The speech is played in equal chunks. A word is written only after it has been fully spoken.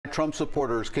Trump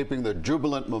supporters keeping the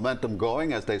jubilant momentum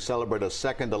going as they celebrate a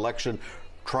second election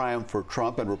triumph for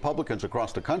Trump, and Republicans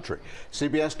across the country.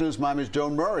 CBS News Miami's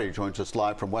Joan Murray joins us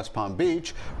live from West Palm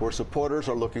Beach, where supporters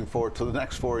are looking forward to the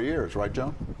next 4 years. Right,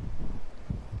 Joan?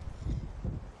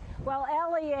 Well,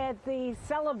 Elliot, the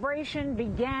celebration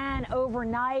began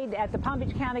overnight at the Palm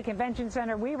Beach County Convention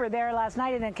Center. We were there last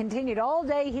night, and it continued all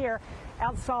day here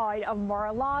outside of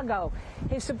Mar-a-Lago.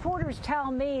 His supporters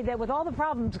tell me that with all the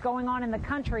problems going on in the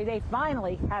country, they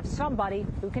finally have somebody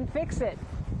who can fix it.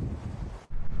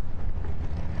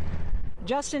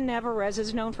 Justin Nevarez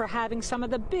is known for having some of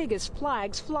the biggest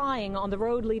flags flying on the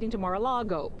road leading to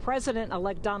Mar-a-Lago,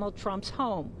 President-elect Donald Trump's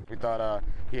home. We thought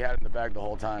he had it in the bag the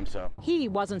whole time, so. He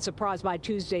wasn't surprised by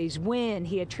Tuesday's win.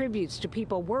 He attributes to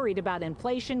people worried about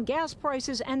inflation, gas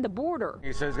prices, and the border.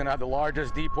 He says he's going to have the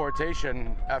largest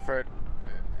deportation effort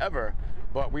ever,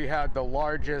 but we had the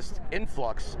largest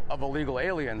influx of illegal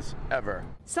aliens ever.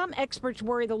 Some experts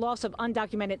worry the loss of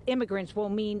undocumented immigrants will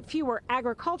mean fewer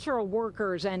agricultural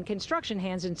workers and construction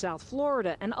hands in South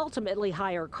Florida, and ultimately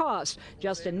higher costs.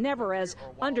 Justin Nevarez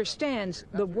understands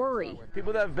the worry.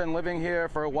 People that have been living here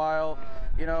for a while,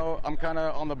 you know, I'm kind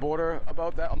of on the border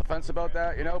about that, on the fence about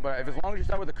that, you know, but as long as you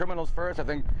start with the criminals first, I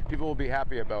think people will be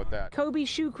happy about that. Kobe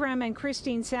Shukram and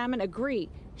Christine Salmon agree.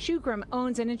 Shukram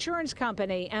owns an insurance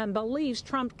company and believes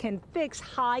Trump can fix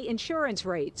high insurance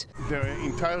rates. The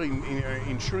entire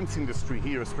insurance industry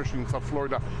here, especially in South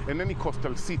Florida and any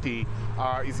coastal city,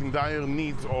 is in dire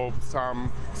needs of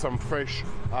some fresh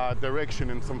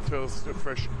direction and some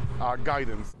fresh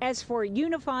guidance. As for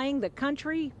unifying the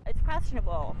country, it's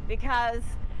questionable because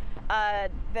the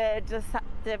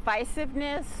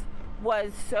divisiveness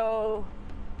was so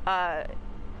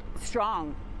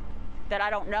strong that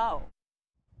I don't know.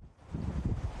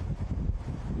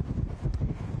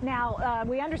 Now,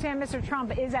 we understand Mr.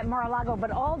 Trump is at Mar-a-Lago,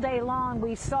 but all day long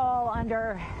we saw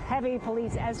under heavy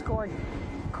police escort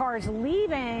cars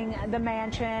leaving the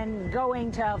mansion,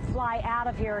 going to fly out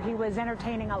of here. He was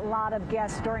entertaining a lot of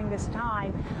guests during this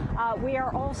time. We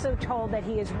are also told that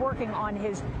he is working on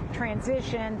his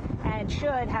transition and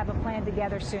should have a plan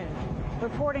together soon.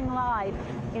 Reporting live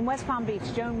in West Palm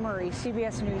Beach, Joan Murray,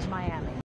 CBS News, Miami.